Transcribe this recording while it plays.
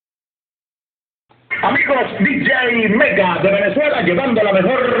Amigos, DJ Mega de Venezuela llevando la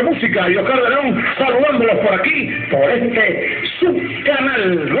mejor música y Oscar de León saludándolos por aquí, por este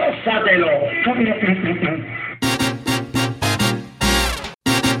subcanal. Gózatelo.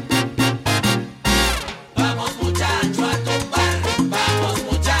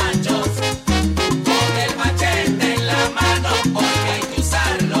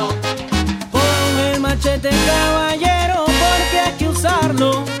 Caballero, porque hay que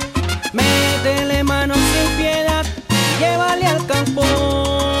usarlo. Métele mano sin piedad, llévale al campo.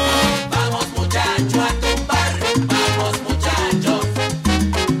 Vamos muchachos a tumbar, vamos muchachos,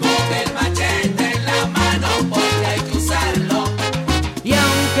 con el machete en la mano porque hay que usarlo. Y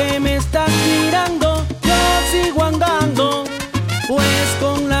aunque me estás mirando, yo sigo andando, pues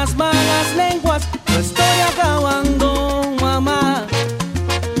con las malas lenguas lo estoy acabando, mamá.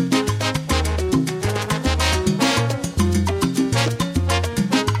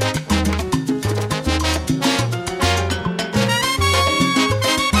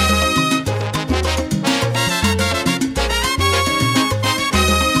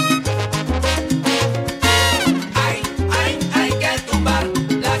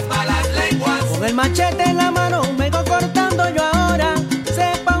 Machete en la mano, me voy cortando yo ahora.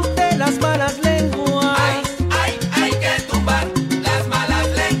 Sepa usted las malas lenguas. Hay que tumbar las malas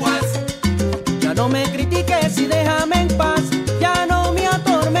lenguas. Ya no me critiques y déjame en paz. Ya no me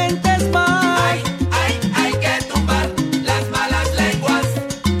atormentes más. Hay que tumbar las malas lenguas.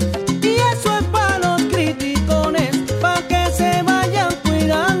 Y eso es para los criticones, pa' que se vayan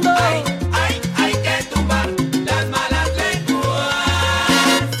cuidando. Hay que tumbar las malas lenguas.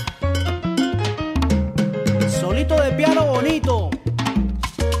 Solito de piano bonito,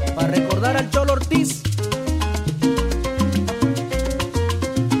 para recordar al Cholo Ortiz.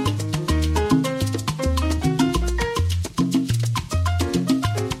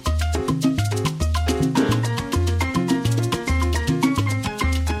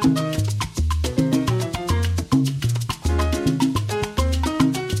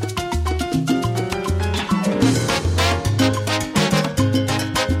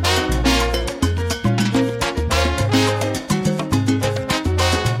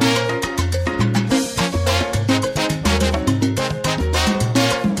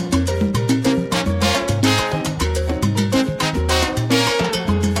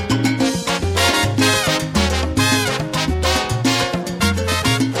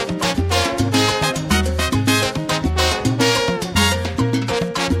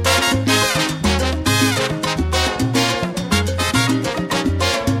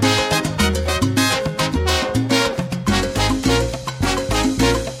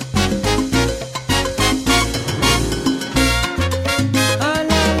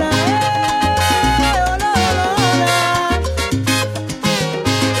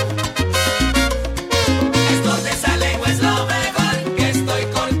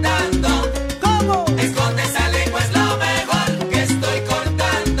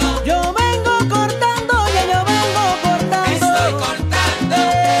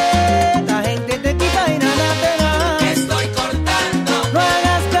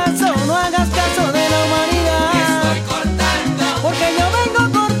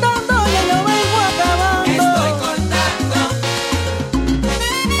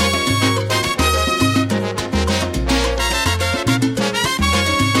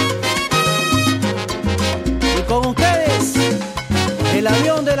 El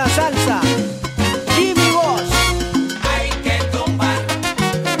avión de la salsa, Jimmy Boss. Hay que tumbar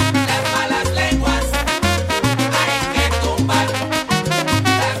las malas lenguas. Hay que tumbar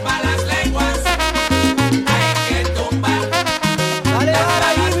las malas lenguas. Hay que tumbar Dale, las dale,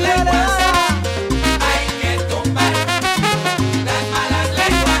 malas Jimmy, dale, lenguas. dale. Hay que tumbar las malas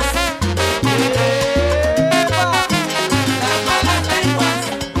lenguas. ¡Epa! Las malas lenguas.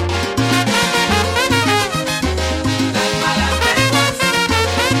 Las malas lenguas.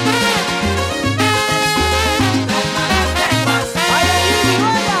 Las malas lenguas. ¡Vaya, Jimmy,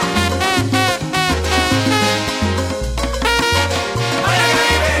 vaya! Vaya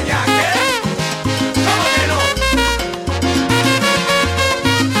caribeña, ¿qué? ¿Cómo que no?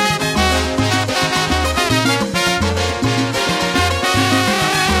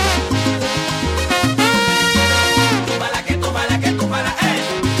 Túmbala,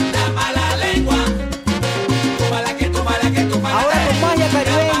 la mala lengua. Túmbala, Ahora con Magia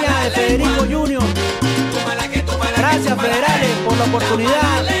Caribeña de Federico Junior. túmbala, Gracias, federales, por la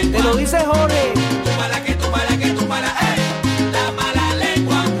oportunidad. Te lo dice Jorge. túmbala, la mala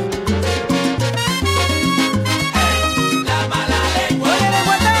lengua. La mala lengua. Oye,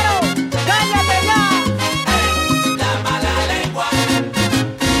 lenguetero, cállate ya. La mala lengua.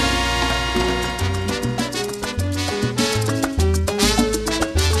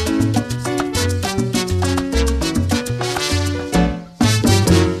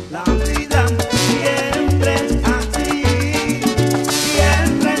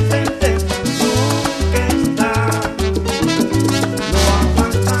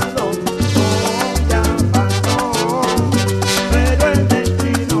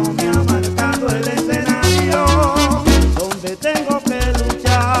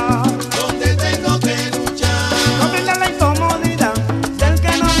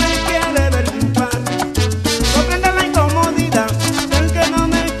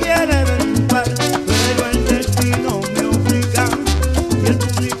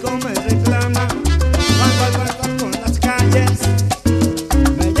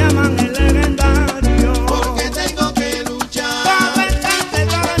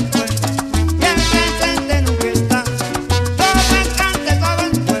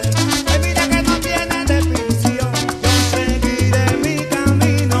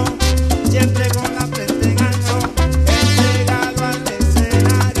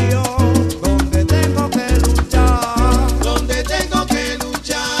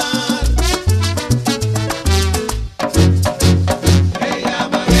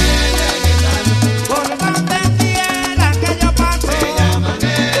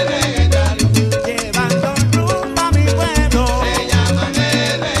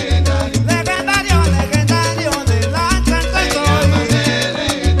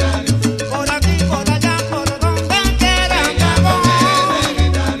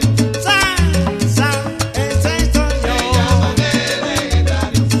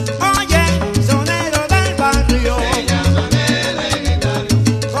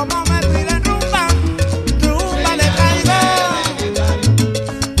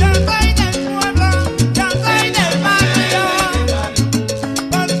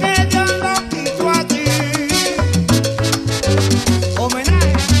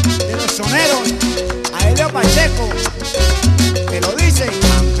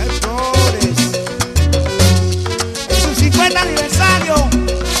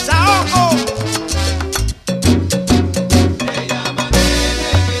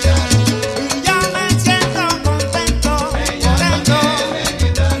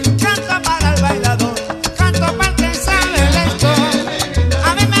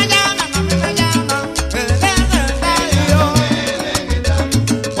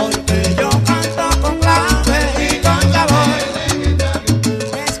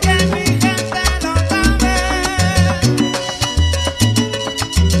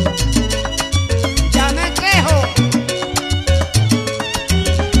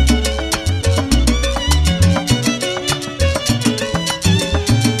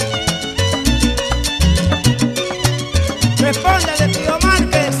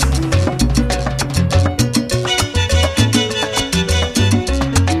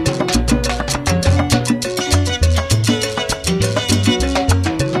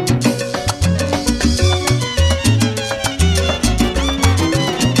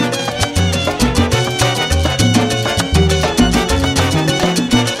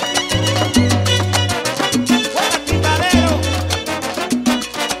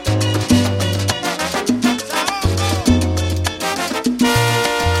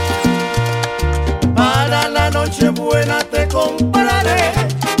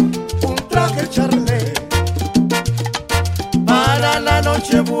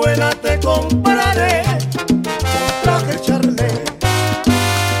 Nochebuena te compraré un traje charné.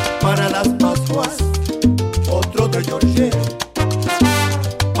 Para las Pascuas otro de George.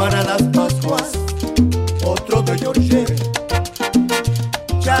 Para las Pascuas otro de George.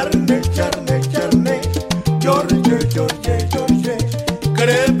 Charné, charné, charné. George, George, George.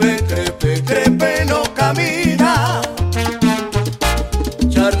 Crepe, crepe, crepe no camina.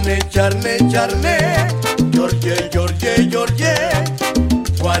 Charné, charné, charné. George, George, George.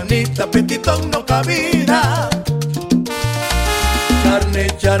 Juanita Petitón no camina. Charné,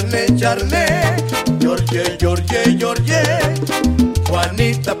 charné, charné. George, George, George.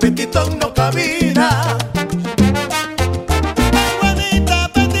 Juanita Petitón no camina. Juanita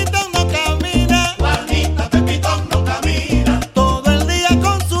Petitón no camina. Juanita Petitón no camina. Todo el día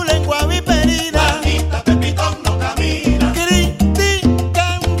con su lengua viperina. Juanita Petitón no camina.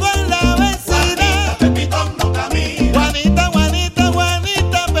 Criticando en la vecina. Juanita Petitón no camina. Juanita, Juanita,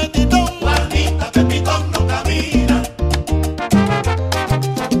 Juanita Petitón. Juanita Petitón no camina.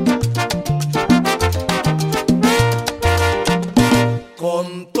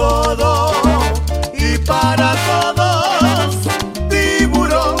 Con todo y para todos,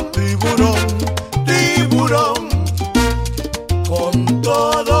 tiburón, tiburón, tiburón. Con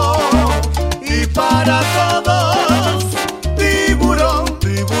todo y para todos, tiburón,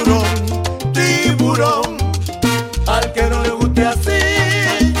 tiburón, tiburón. Al que no le guste así,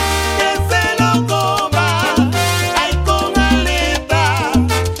 que se lo coma. Ay, con aleta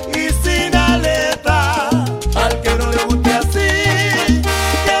y sin aleta. Al que no le guste así,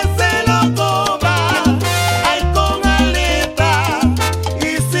 que se lo coma. Ay, con aleta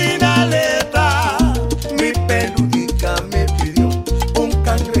y sin aleta. Mi peludica me pidió un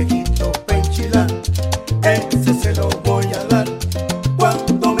cangrejito pa' enchilar. Ese se lo voy a dar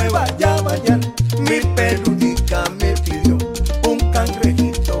cuando me vaya a bañar. Mi peludica me pidió un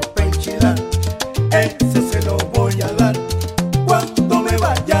cangrejito pa' enchilar. Ese se lo voy a dar cuando me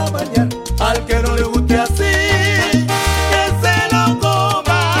vaya a bañar. Al que no le guste así, que se lo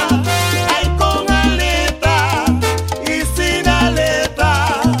coma. Ay, con aleta y sin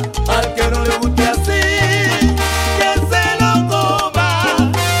aleta. Al que no le guste así, que se lo coma.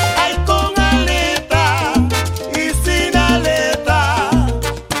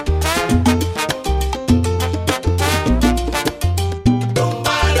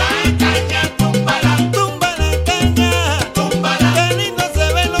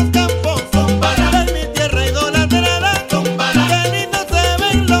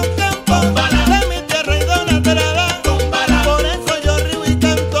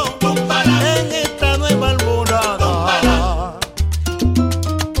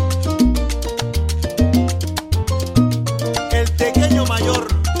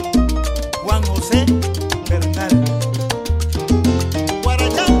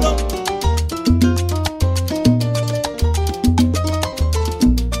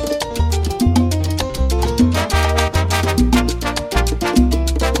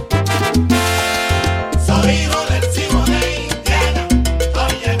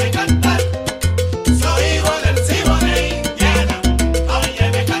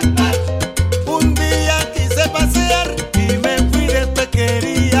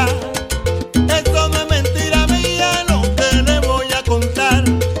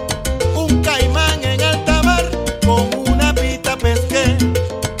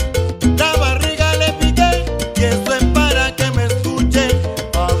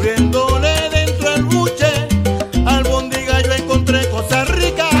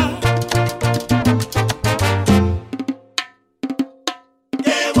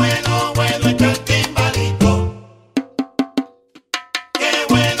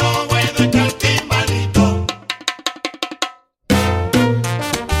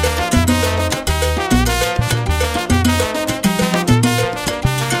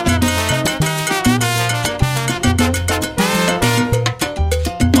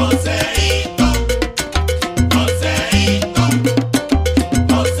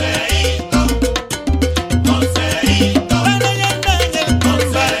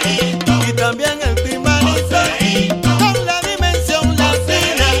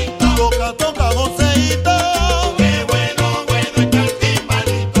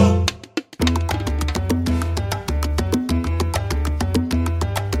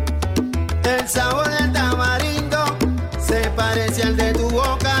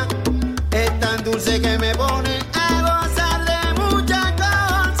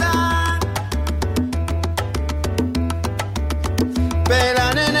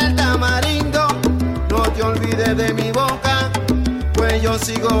 te olvides de mi boca, pues yo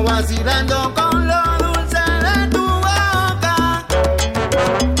sigo vacilando con lo dulce de tu boca.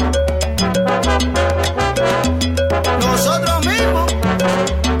 Nosotros mismos,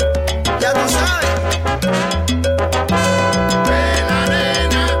 ya tú sabes. Vela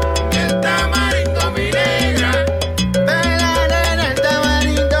nena, el tamarindo mi negra. Vela nena, el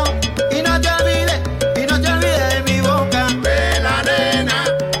tamarindo, y no te olvides de mi boca. Vela nena,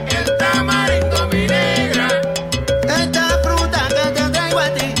 el tamarindo mi negra. Esta fruta que te traigo a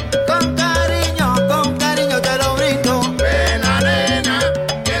ti, con cariño te lo brindo. Vela nena,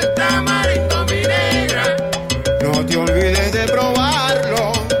 el tamarindo mi negra. No te olvides de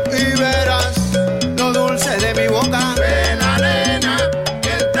probarlo y verás lo dulce de mi boca. Vela nena,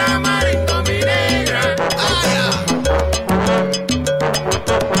 el tamarindo mi negra.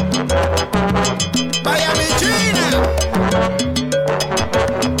 Vaya mi china.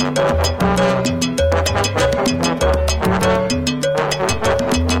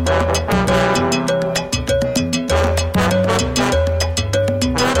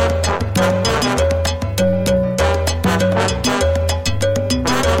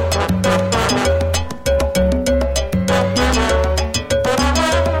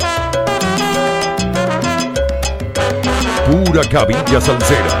 Pura cabilla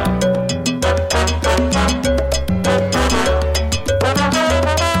salsera.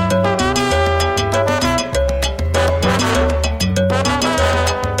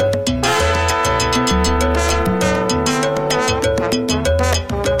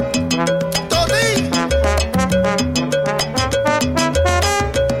 Toti.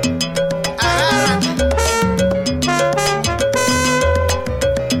 Agárrate.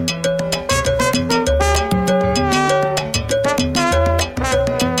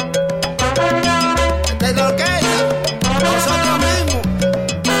 Te lo queda, nosotros mismos.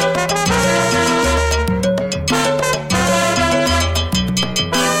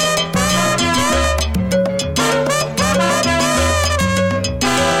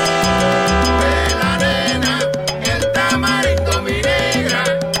 Vela nena, el tamarindo mi negra.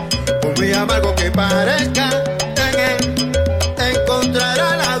 Por muy amargo que parezca,